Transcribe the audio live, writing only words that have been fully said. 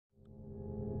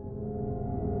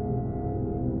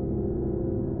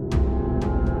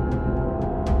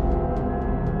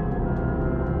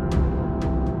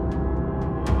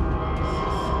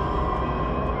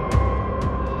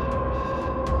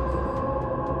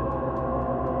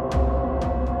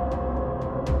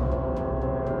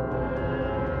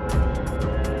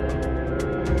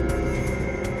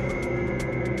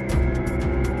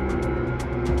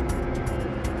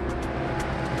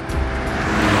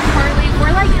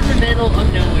middle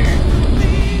of nowhere.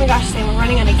 Oh my gosh, Sam, we're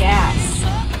running out of gas.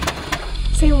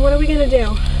 Sam, what are we gonna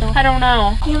do? I don't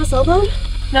know. Do you have a cell phone?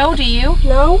 No, do you?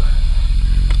 No?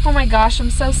 Oh my gosh,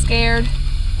 I'm so scared.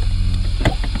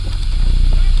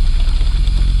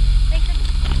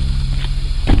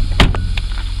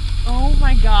 Oh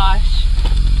my gosh.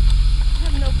 I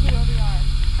have no clue where we are.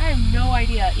 I have no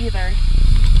idea either.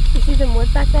 You see some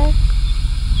woods back there?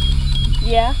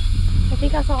 Yeah? I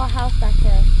think I saw a house back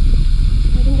there.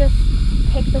 We can just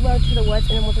take the road to the woods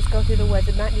and then we'll just go through the woods.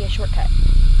 It might be a shortcut.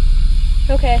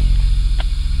 Okay.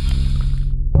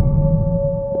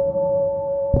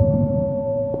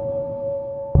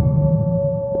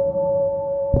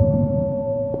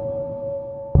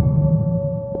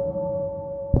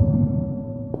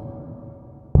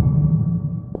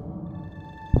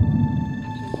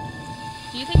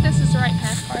 Do you think this is the right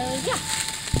path, Carly? Yeah.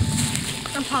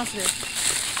 I'm positive.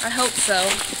 I hope so.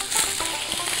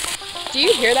 Do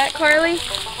you hear that, Carly?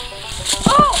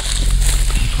 Oh!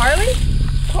 Carly?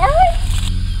 Carly?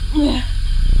 Yeah.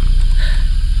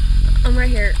 I'm right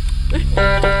here. Okay.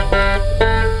 Yeah,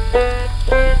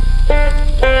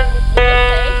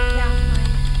 I'm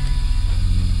fine.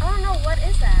 I don't know, what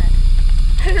is that?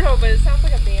 I don't know, but it sounds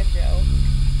like a banjo.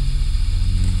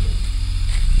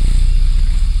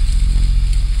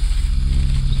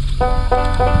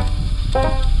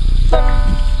 Look,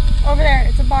 over there,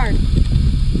 it's a barn.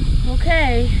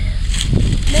 Okay.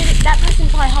 Maybe that person can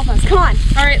probably help us. Come on.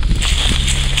 All right.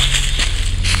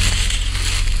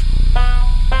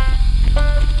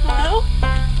 Hello?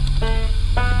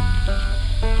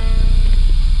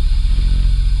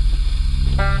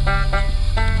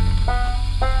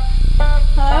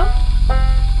 Hello?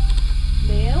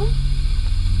 Ma'am?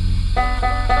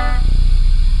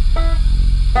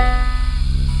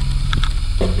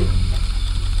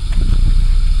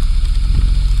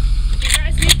 You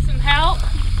guys need some help?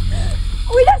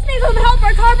 We just need some help.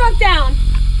 Our car broke down.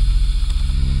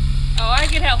 Oh, I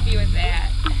can help you with that.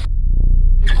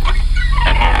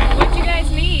 What do you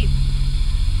guys need?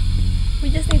 We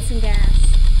just need some gas.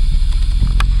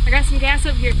 I got some gas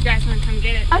over here if you guys want to come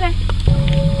get it. Okay.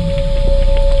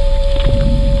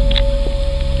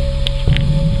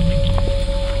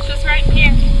 It's just right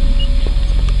here.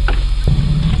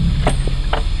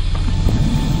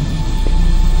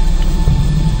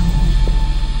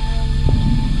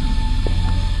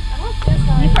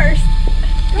 You first.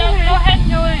 No, go ahead and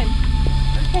go in.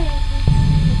 Okay.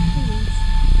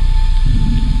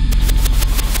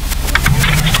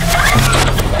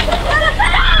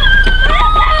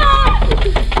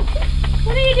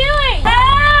 What are you doing?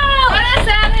 Help! Let us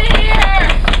out of here!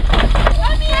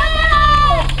 Let me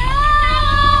out!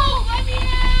 Help! Let me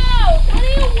out! What do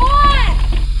you want?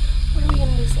 What are we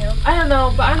gonna do, Sam? I don't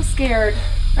know, but I'm scared.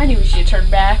 I knew we should turn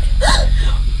back.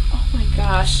 Oh my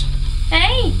gosh.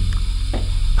 Hey!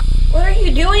 What are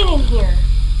you doing in here?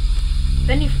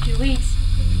 Been here for 2 weeks.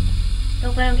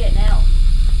 Don't plan on getting out.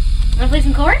 Wanna play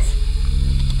some cards?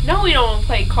 No, we don't want to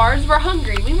play cards. We're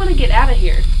hungry. We want to get out of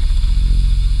here.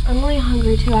 I'm really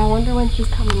hungry too. I wonder when she's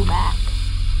coming back.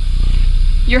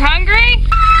 You're hungry?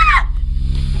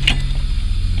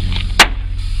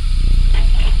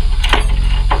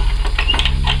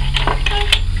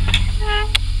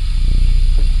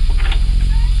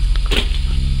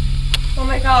 Oh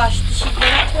my gosh, did she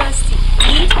bring it to us to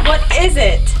eat? What is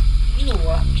it?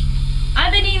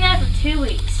 I've been eating that for 2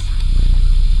 weeks.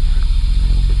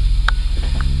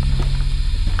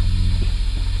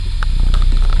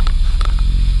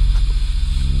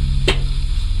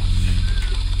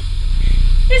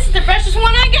 This is the freshest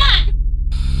one I got!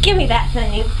 Give me that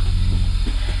thing.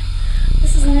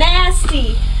 This is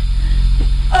nasty.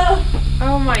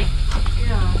 Oh my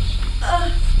gosh.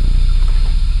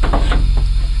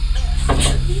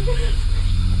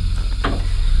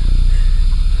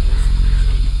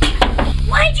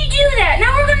 Why'd you do that?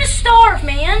 Now we're gonna starve,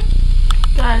 man.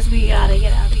 Guys, we gotta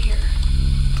get out of here.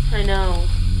 I know.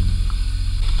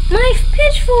 My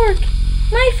pitchfork!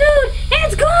 My food!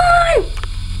 It's gone!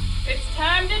 It's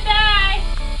time to die.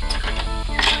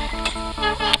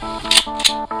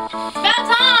 It's about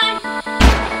time!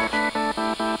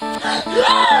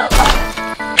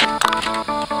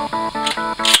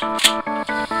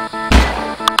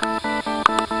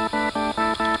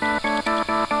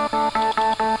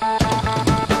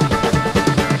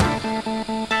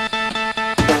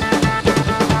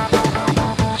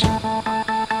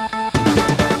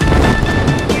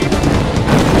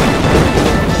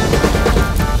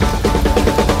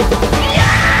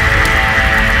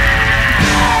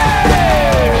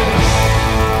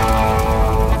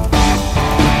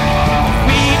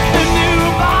 We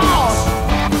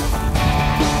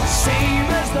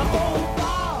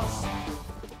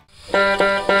Bye.